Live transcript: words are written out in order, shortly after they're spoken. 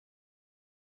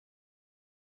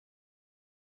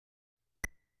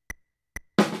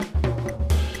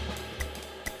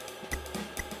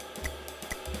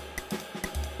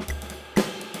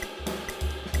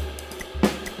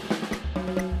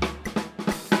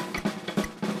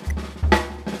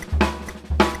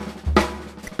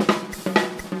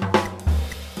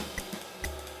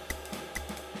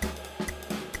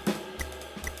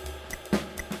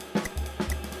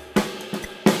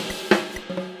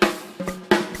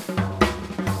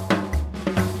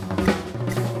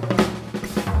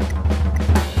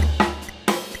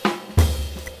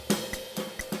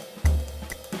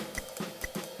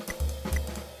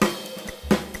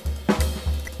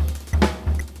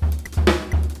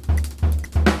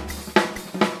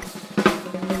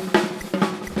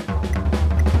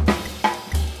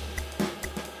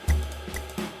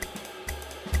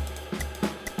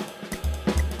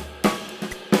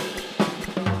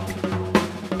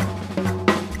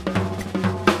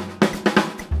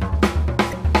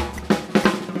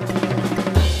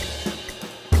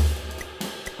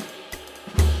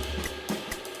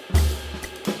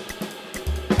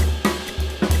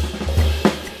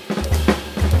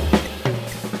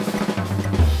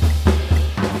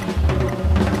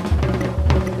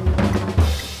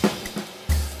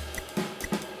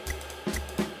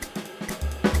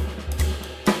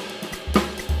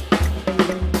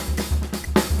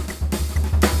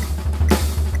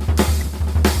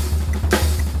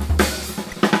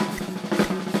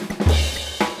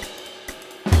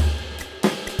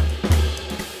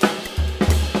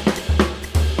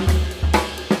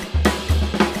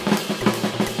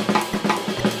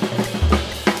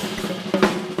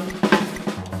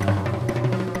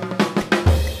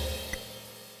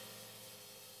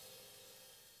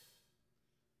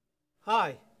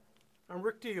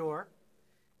rickdior,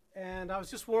 and I was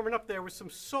just warming up there with some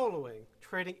soloing,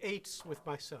 trading eighths with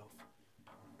myself.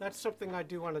 That's something I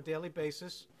do on a daily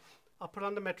basis. I'll put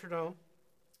on the metronome.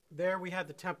 There we had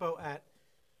the tempo at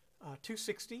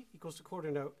 260 equals the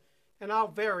quarter note, and I'll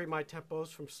vary my tempos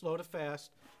from slow to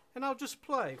fast, and I'll just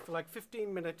play for like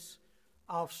 15 minutes.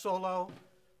 I'll solo.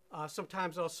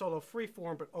 Sometimes I'll solo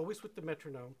freeform, but always with the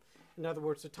metronome. In other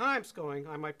words, the time's going.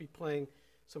 I might be playing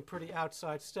some pretty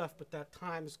outside stuff, but that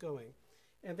time is going.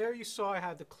 And there you saw I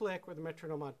had the click or the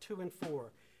metronome on 2 and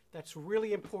 4. That's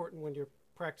really important when you're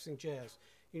practicing jazz.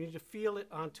 You need to feel it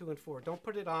on 2 and 4. Don't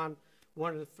put it on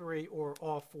 1 and 3 or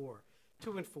all 4.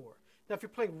 2 and 4. Now if you're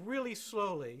playing really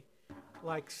slowly,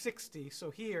 like 60, so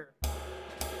here,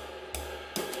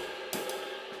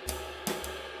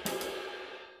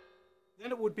 then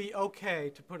it would be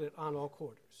okay to put it on all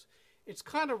quarters. It's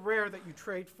kind of rare that you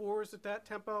trade 4s at that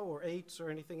tempo or 8s or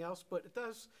anything else, but it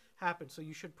does happen, so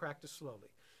you should practice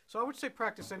slowly. So I would say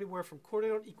practice anywhere from quarter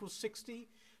note equals 60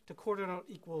 to quarter note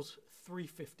equals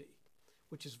 350,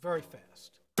 which is very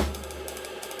fast.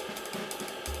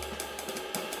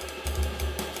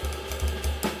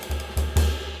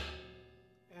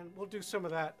 And we'll do some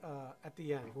of that at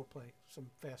the end. We'll play some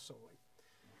fast soloing.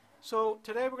 So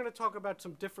today we're going to talk about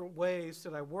some different ways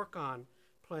that I work on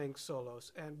playing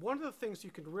solos. And one of the things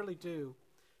you can really do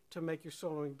to make your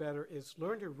soloing better is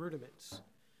learn your rudiments.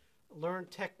 Learn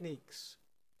techniques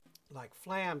like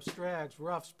flams, drags,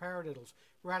 roughs, paradiddles,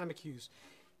 ratomacues.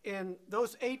 In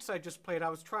those 8s I just played, I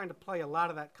was trying to play a lot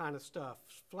of that kind of stuff.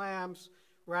 Flams,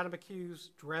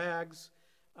 ratomacues, drags,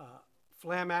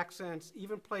 flam accents,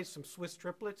 even played some Swiss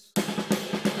triplets. So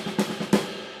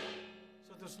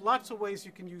there's lots of ways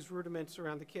you can use rudiments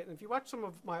around the kit. And if you watch some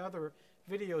of my other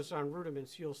videos on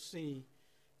rudiments, you'll see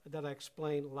that I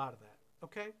explain a lot of that.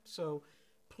 Okay? So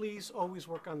please always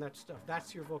work on that stuff.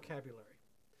 That's your vocabulary.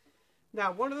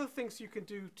 Now, one of the things you can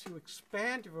do to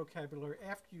expand your vocabulary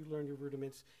after you learn your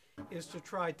rudiments is to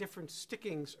try different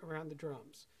stickings around the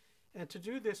drums. And to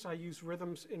do this, I use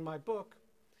rhythms in my book,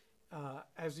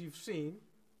 as you've seen.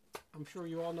 I'm sure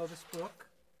you all know this book.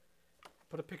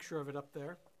 Put a picture of it up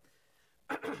there.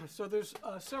 So there's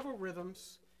several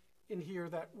rhythms in here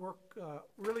that work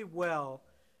really well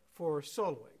for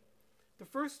soloing. The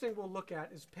first thing we'll look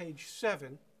at is page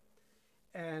 7,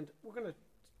 and we're going to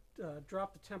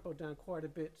drop the tempo down quite a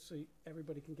bit so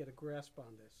everybody can get a grasp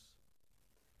on this.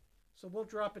 So we'll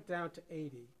drop it down to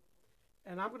 80.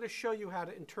 And I'm going to show you how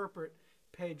to interpret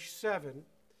page 7,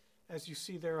 as you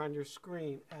see there on your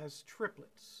screen, as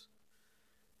triplets.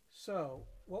 So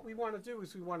what we want to do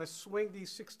is we want to swing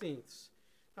these 16ths.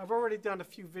 I've already done a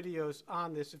few videos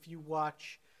on this. If you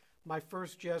watch my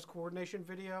first jazz coordination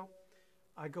video,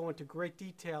 I go into great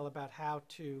detail about how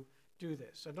to do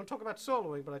this. I don't talk about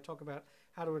soloing, but I talk about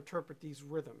how to interpret these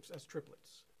rhythms as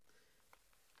triplets.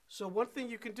 So one thing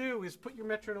you can do is put your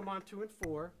metronome on 2 and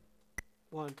 4.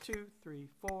 1, 2, 3,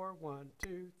 4, 1,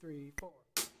 2, 3, 4.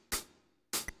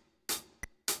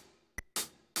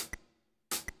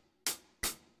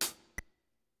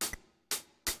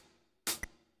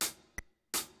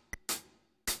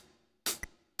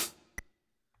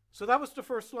 So that was the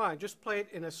first line. Just play it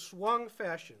in a swung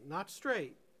fashion, not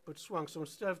straight, but swung. So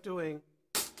instead of doing,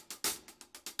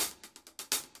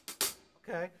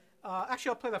 okay, actually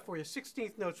I'll play that for you.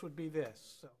 16th notes would be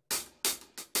this. So.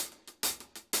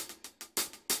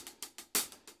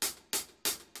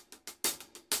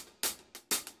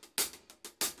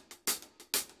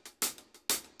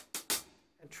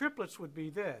 And triplets would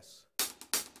be this.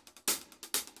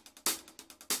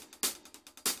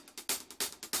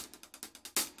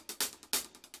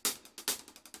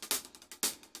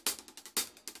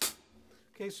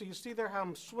 Okay, so you see there how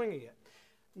I'm swinging it.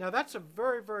 Now that's a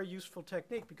very, very useful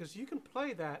technique because you can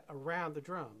play that around the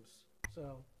drums.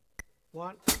 So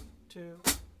 1, 2,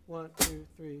 1, 2,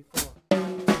 3, 4.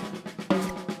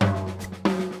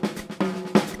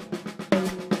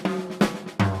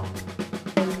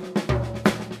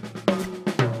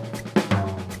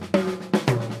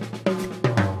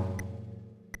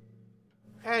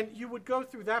 And you would go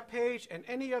through that page and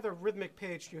any other rhythmic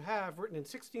page you have written in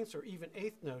 16ths or even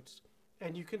 8th notes,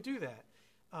 and you can do that.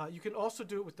 You can also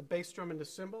do it with the bass drum and the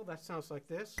cymbal. That sounds like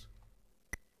this.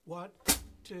 1,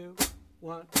 2,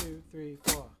 1, 2, 3,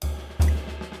 4.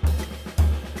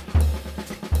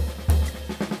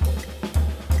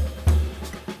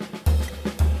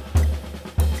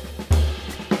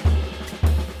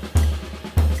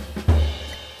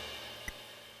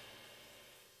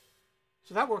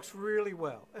 So that works really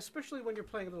well, especially when you're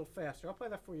playing a little faster. I'll play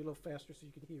that for you a little faster so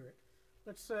you can hear it.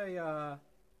 Let's say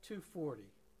 240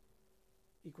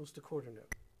 equals the quarter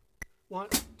note. 1,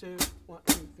 2, 1,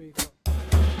 2, 3,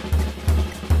 4.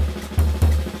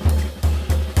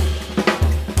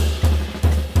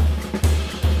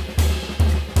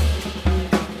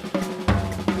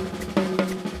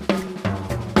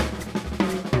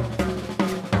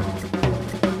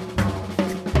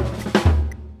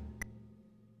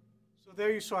 There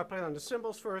you saw I played on the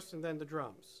cymbals first and then the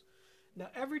drums. Now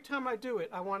every time I do it,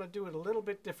 I want to do it a little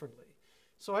bit differently.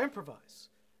 So I improvise.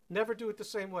 Never do it the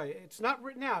same way. It's not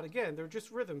written out. Again, they're just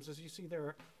rhythms as you see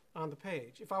there on the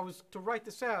page. If I was to write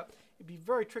this out, it'd be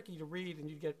very tricky to read and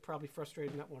you'd get probably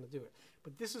frustrated and not want to do it.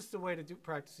 But this is the way to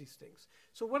practice these things.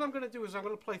 So what I'm going to do is I'm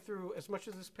going to play through as much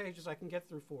of this page as I can get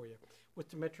through for you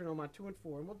with the metronome on 2 and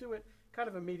 4. And we'll do it kind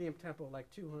of a medium tempo,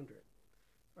 like 200.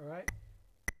 All right?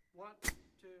 1,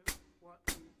 2, 1,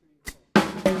 2, 3, 4.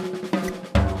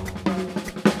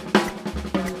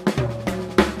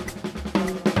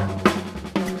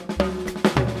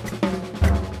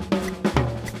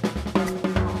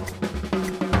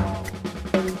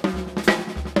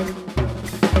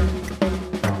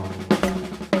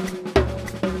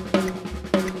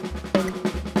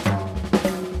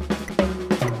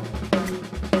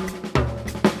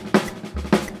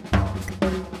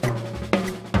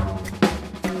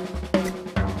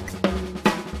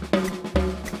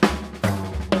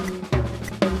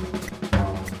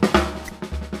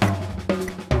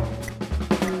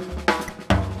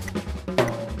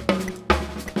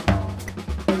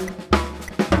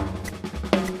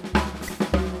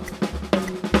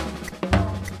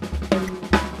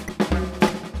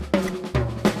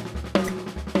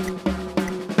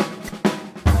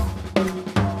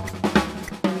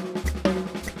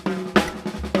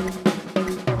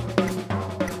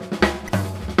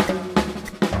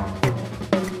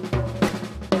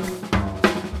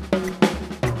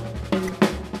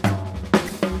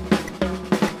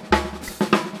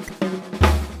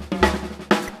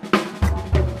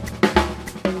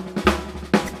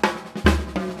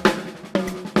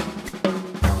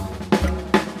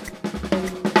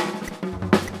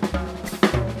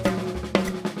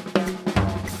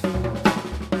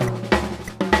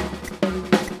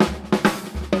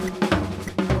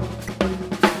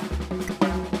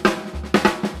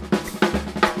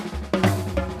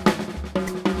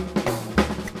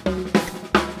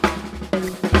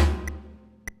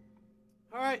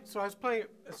 So I was playing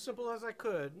it as simple as I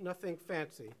could, nothing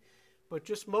fancy, but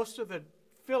just most of the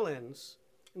fill-ins,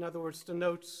 in other words, the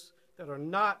notes that are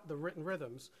not the written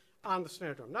rhythms on the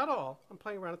snare drum. Not all. I'm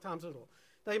playing around a Tom Zildjian.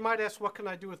 Now you might ask, what can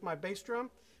I do with my bass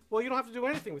drum? Well, you don't have to do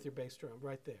anything with your bass drum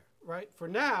right there, right? For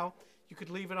now, you could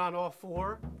leave it on all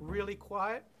 4, really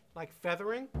quiet, like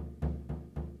feathering,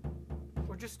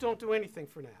 or just don't do anything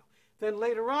for now. Then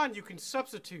later on, you can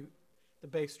substitute the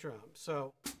bass drum.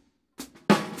 So.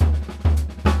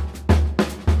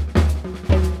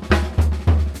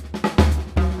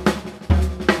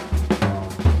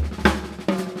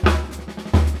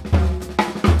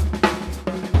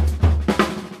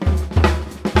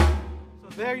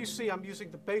 There you see I'm using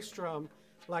the bass drum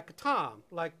like a tom,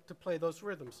 like to play those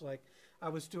rhythms like I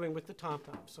was doing with the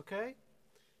tom-toms, okay?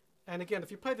 And again,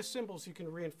 if you play the cymbals, you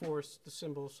can reinforce the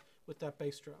cymbals with that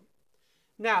bass drum.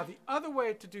 Now, the other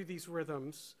way to do these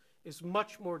rhythms is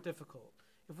much more difficult.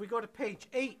 If we go to page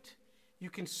 8, you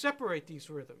can separate these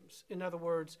rhythms, in other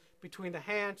words, between the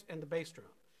hands and the bass drum.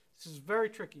 This is very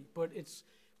tricky, but it's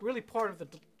really part of the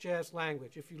jazz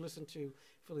language. If you listen to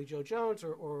Philly Joe Jones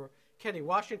or Kenny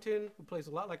Washington, who plays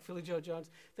a lot like Philly Joe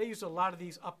Jones, they use a lot of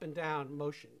these up and down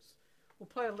motions. We'll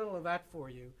play a little of that for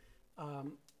you.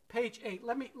 Page 8,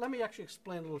 let me actually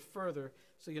explain a little further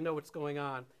so you know what's going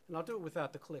on, and I'll do it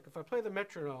without the click. If I play the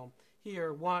metronome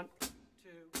here, 1, 2,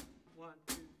 1,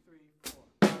 2, 3,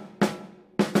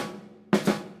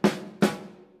 4.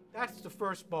 That's the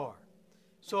first bar.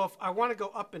 So if I want to go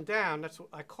up and down, that's what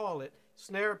I call it,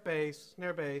 snare, bass,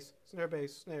 snare, bass, snare,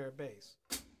 bass, snare, bass.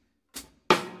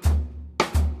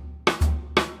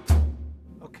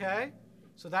 Okay?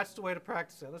 So that's the way to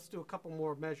practice it. Let's do a couple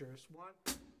more measures. 1,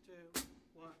 2,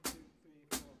 1, 2,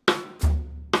 3, 4.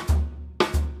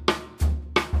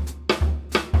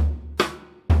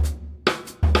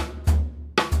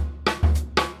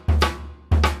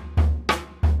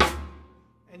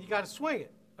 And you got to swing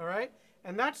it, all right?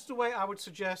 And that's the way I would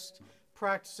suggest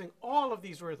practicing all of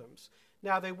these rhythms.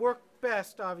 Now, they work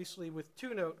best, obviously, with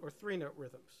 2-note or 3-note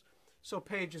rhythms. So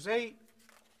pages 8,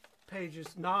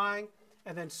 pages 9,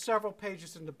 and then several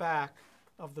pages in the back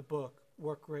of the book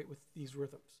work great with these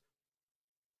rhythms.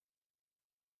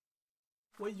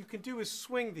 What you can do is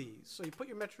swing these. So you put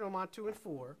your metronome on 2 and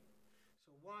 4.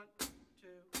 So 1, 2,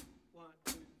 1,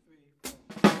 2, 3,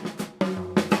 4.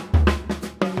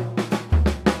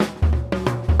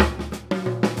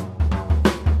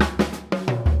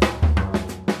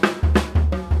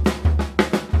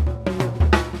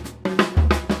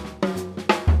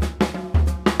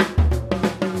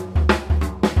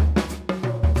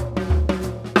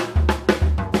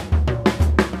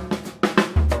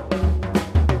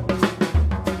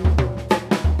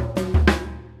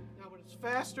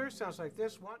 faster, sounds like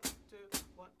this. 1, 2,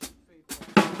 1, 2, 3, 4.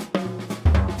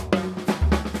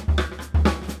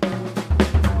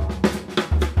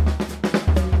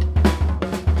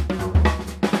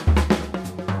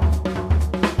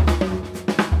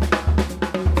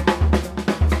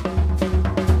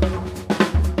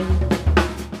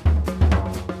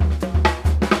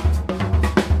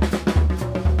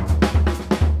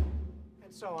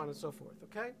 And so on and so forth,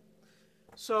 okay?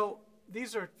 So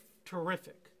these are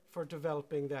terrific for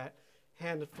developing that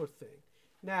hand and foot thing.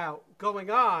 Now,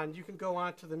 going on, you can go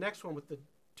on to the next one with the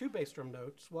 2 bass drum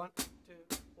notes. 1, 2,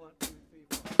 1, 2,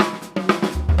 3, 4.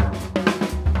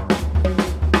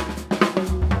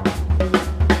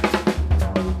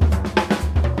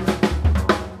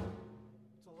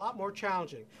 It's a lot more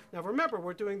challenging. Now remember,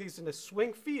 we're doing these in a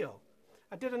swing feel.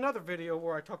 I did another video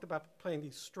where I talked about playing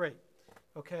these straight.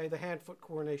 Okay, the hand-foot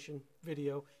coordination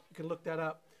video. You can look that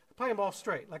up. I play them all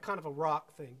straight, like kind of a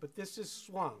rock thing, but this is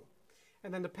swung.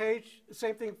 And then the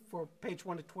same thing for page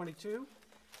 1 to 22.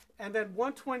 And then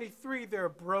 123, they're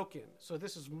broken. So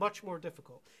this is much more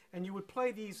difficult. And you would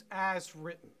play these as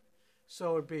written.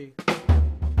 So it would be...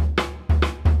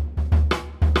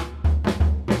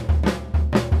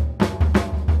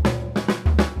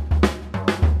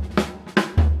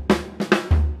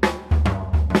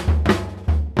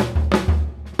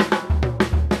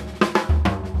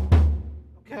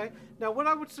 Now, what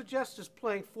I would suggest is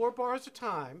playing 4 bars at a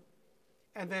time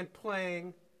and then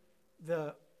playing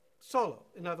the solo.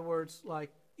 In other words, like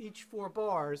each 4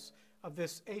 bars of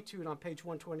this etude on page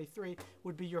 123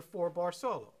 would be your 4-bar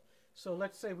solo. So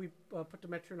let's say we put the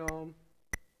metronome,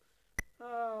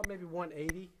 maybe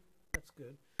 180. That's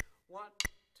good. 1,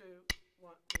 2,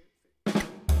 1, 2, 3.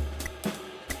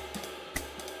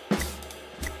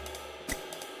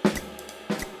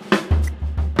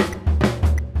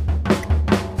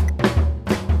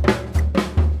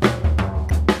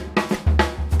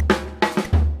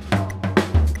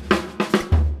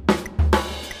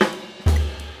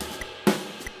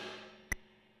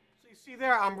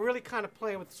 There, I'm really kind of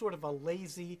playing with sort of a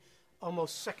lazy,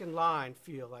 almost second line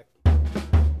feel. Like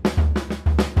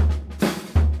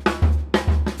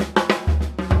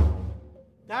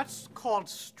that's called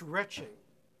stretching.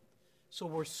 So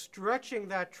we're stretching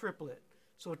that triplet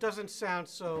so it doesn't sound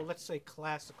so, let's say,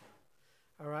 classical.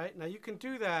 All right, now you can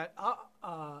do that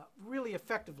really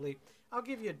effectively. I'll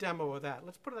give you a demo of that.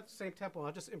 Let's put it at the same tempo.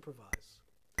 I'll just improvise.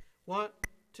 1,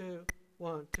 2,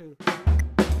 1, 2.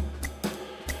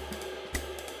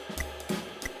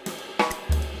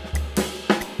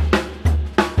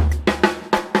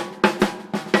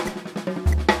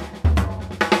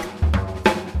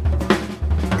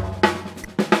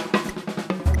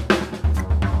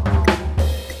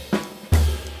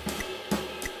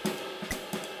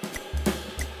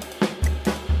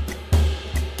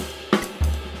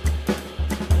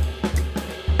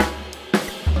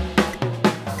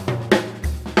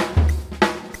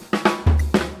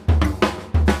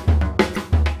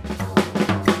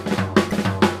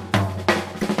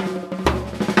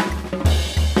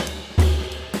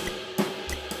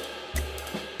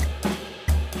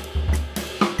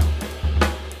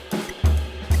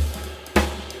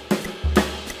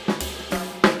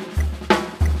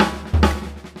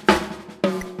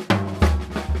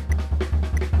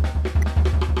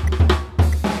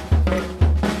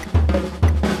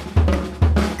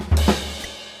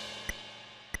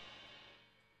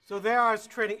 So there I was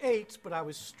trading 8s, but I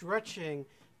was stretching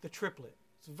the triplet.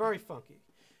 It's very funky.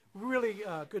 Really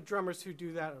good drummers who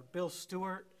do that are Bill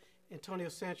Stewart. Antonio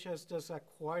Sanchez does that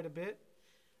quite a bit.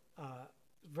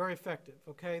 Very effective,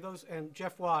 okay? And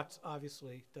Jeff Watts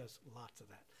obviously does lots of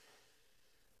that.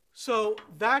 So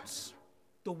that's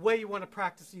the way you want to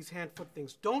practice these hand-foot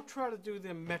things. Don't try to do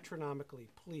them metronomically,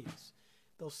 please.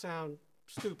 They'll sound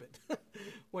stupid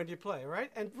when you play, all right?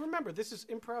 And remember, this is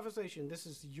improvisation. This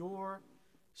is your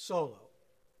solo.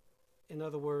 In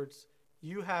other words,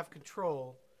 you have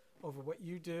control over what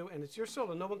you do, and it's your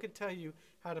solo. No one can tell you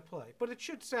how to play. But it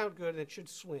should sound good, and it should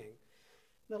swing.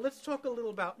 Now let's talk a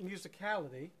little about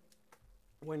musicality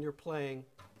when you're playing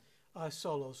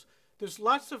solos. There's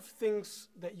lots of things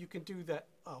that you can do that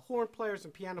horn players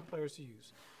and piano players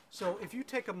use. So if you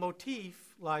take a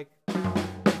motif like...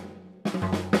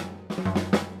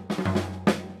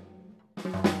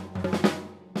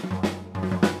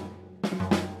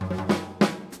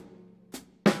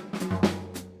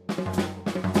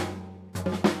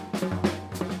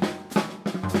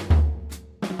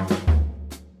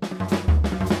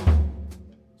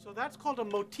 That's called a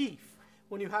motif.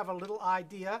 When you have a little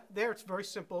idea there, it's very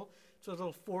simple. It's a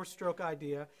little 4-stroke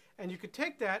idea. And you could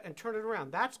take that and turn it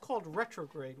around. That's called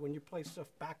retrograde when you play stuff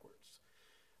backwards.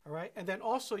 All right, and then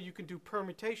also you can do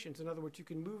permutations. In other words, you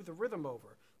can move the rhythm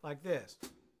over like this.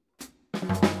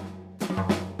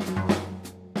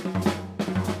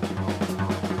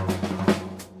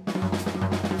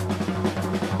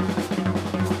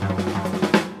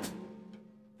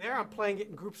 There I'm playing it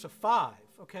in groups of 5,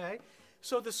 okay?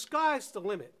 So the sky's the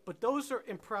limit, but those are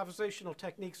improvisational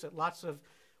techniques that lots of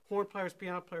horn players,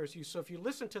 piano players use. So if you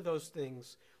listen to those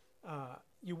things,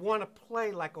 you want to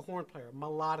play like a horn player,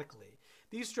 melodically.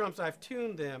 These drums, I've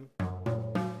tuned them.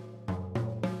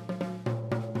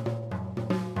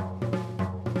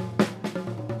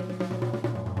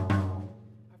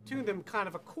 I've tuned them kind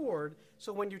of a chord,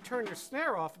 so when you turn your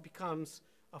snare off, it becomes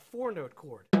a 4-note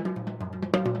chord.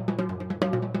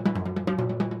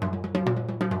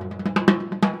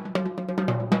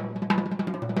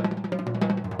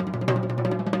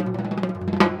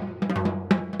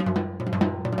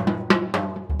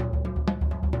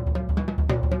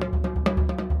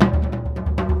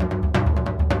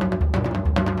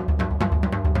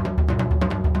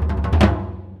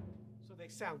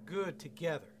 Sound good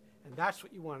together, and that's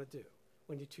what you want to do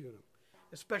when you tune them,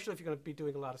 especially if you're going to be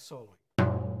doing a lot of soloing.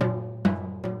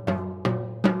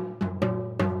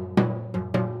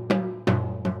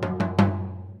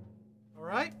 All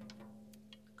right,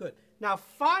 good. Now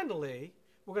finally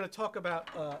we're going to talk about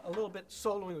a little bit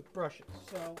soloing with brushes.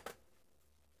 So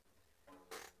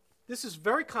this is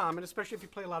very common, especially if you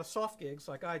play a lot of soft gigs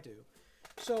like I do.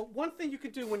 So one thing you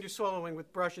can do when you're soloing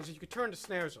with brushes is you can turn the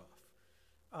snares off.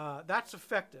 That's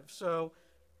effective. So,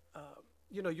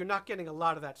 you know, you're not getting a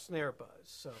lot of that snare buzz.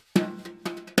 So.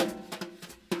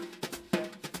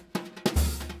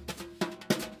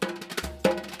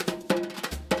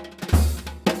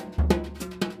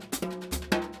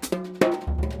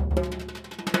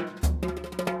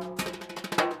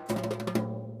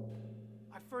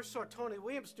 I first saw Tony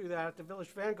Williams do that at the Village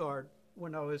Vanguard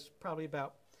when I was probably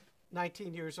about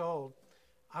 19 years old.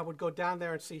 I would go down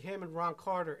there and see him and Ron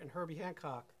Carter and Herbie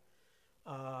Hancock.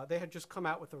 They had just come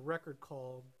out with a record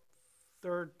called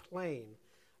Third Plane,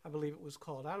 I believe it was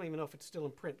called. I don't even know if it's still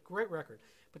in print. Great record.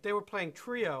 But they were playing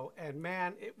trio, and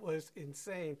man, it was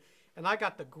insane. And I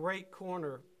got the great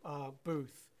corner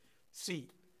booth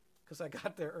seat because I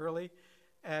got there early.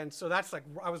 And so that's like,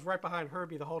 I was right behind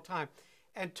Herbie the whole time.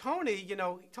 And Tony, you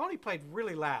know, Tony played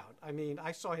really loud. I mean,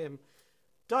 I saw him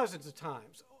dozens of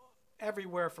times,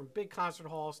 everywhere from big concert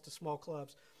halls to small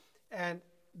clubs. And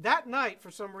that night,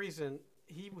 for some reason,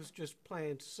 he was just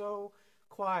playing so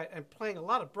quiet and playing a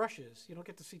lot of brushes. You don't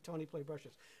get to see Tony play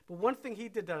brushes. But one thing he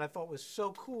did that I thought was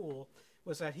so cool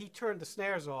was that he turned the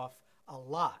snares off a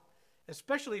lot,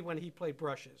 especially when he played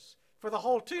brushes, for the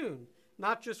whole tune,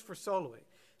 not just for soloing.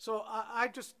 So I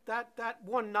just, that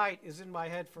one night is in my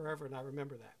head forever, and I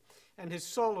remember that. And his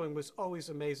soloing was always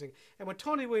amazing. And when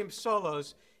Tony Williams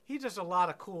solos, he does a lot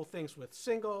of cool things with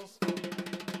singles.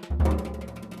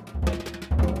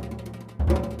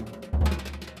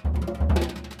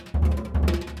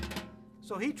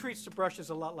 So he treats the brushes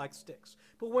a lot like sticks.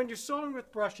 But when you're soloing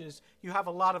with brushes, you have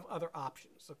a lot of other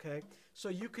options, okay? So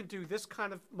you can do this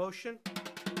kind of motion.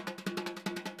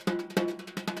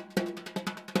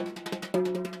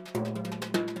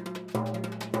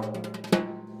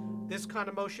 This kind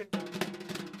of motion.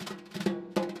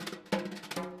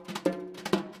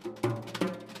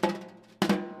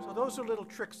 So those are little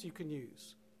tricks you can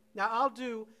use. Now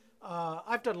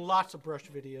I've done lots of brush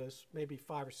videos, maybe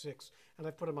 5 or 6, and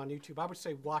I've put them on YouTube. I would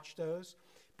say watch those.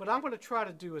 But I'm going to try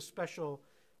to do a special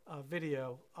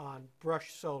video on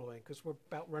brush soloing because we're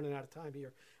about running out of time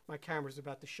here. My camera's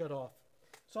about to shut off.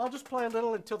 So I'll just play a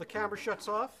little until the camera shuts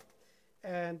off.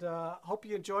 And hope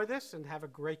you enjoy this and have a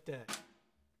great day.